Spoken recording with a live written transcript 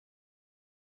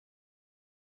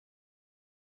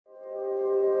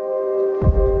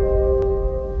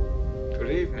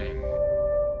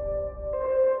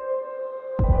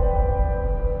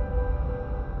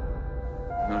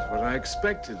I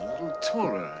expected. A little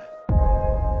taller.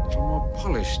 A little more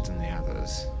polished than the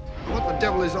others. What the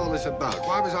devil is all this about?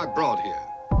 Why was I brought here?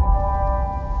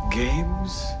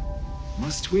 Games?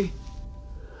 Must we?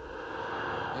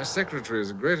 My secretary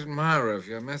is a great admirer of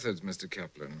your methods, Mr.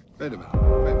 Kaplan. Wait a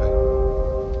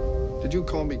minute. Did you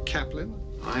call me Kaplan?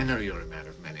 I know you're a man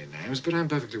of many names, but I'm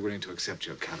perfectly willing to accept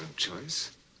your current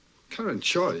choice. Current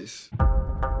choice?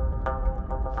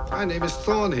 My name is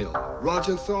Thornhill.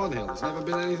 Roger Thornhill. There's never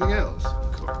been anything else.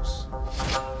 Of course.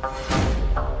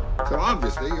 So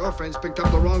obviously, your friends picked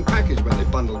up the wrong package when they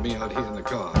bundled me out here in the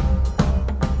car.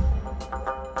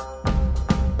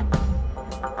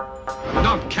 I'm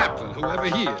not Kaplan, whoever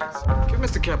he is. Give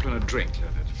Mr. Kaplan a drink,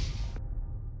 Leonard.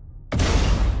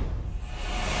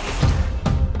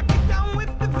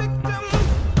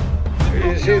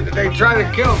 You see, they try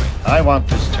to kill me. I want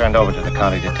this turned over to the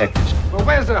county detectives. Well,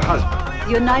 where's her husband?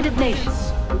 The United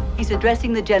Nations. He's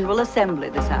addressing the General Assembly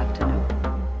this afternoon.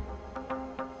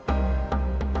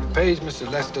 Page Mr.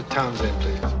 Lester Townsend,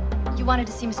 please. You wanted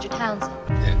to see Mr. Townsend?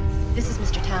 Yeah. This is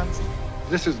Mr. Townsend.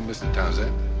 This isn't Mr.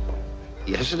 Townsend.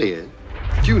 Yes, it is.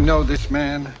 Do you know this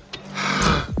man?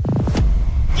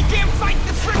 You can't fight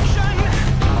the friction,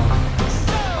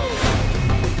 so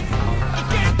you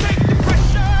can't take the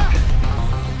pressure.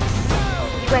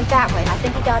 He went that way. I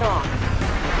think he got off.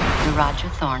 You're Roger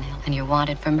Thornhill, and you're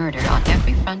wanted for murder on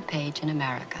every front page in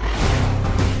America.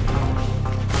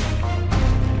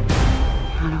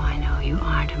 How do I know you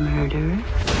aren't a murderer?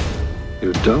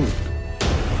 You don't.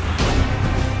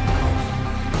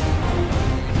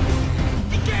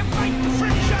 You can't fight the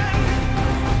friction.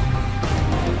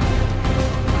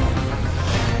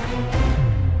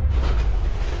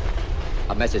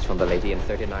 A message from the lady in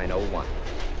 3901.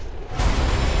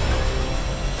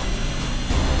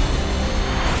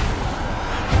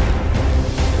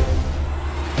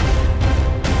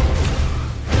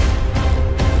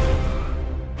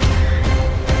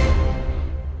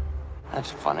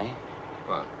 That's funny.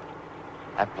 What?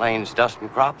 That plane's dusting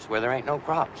crops where there ain't no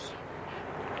crops.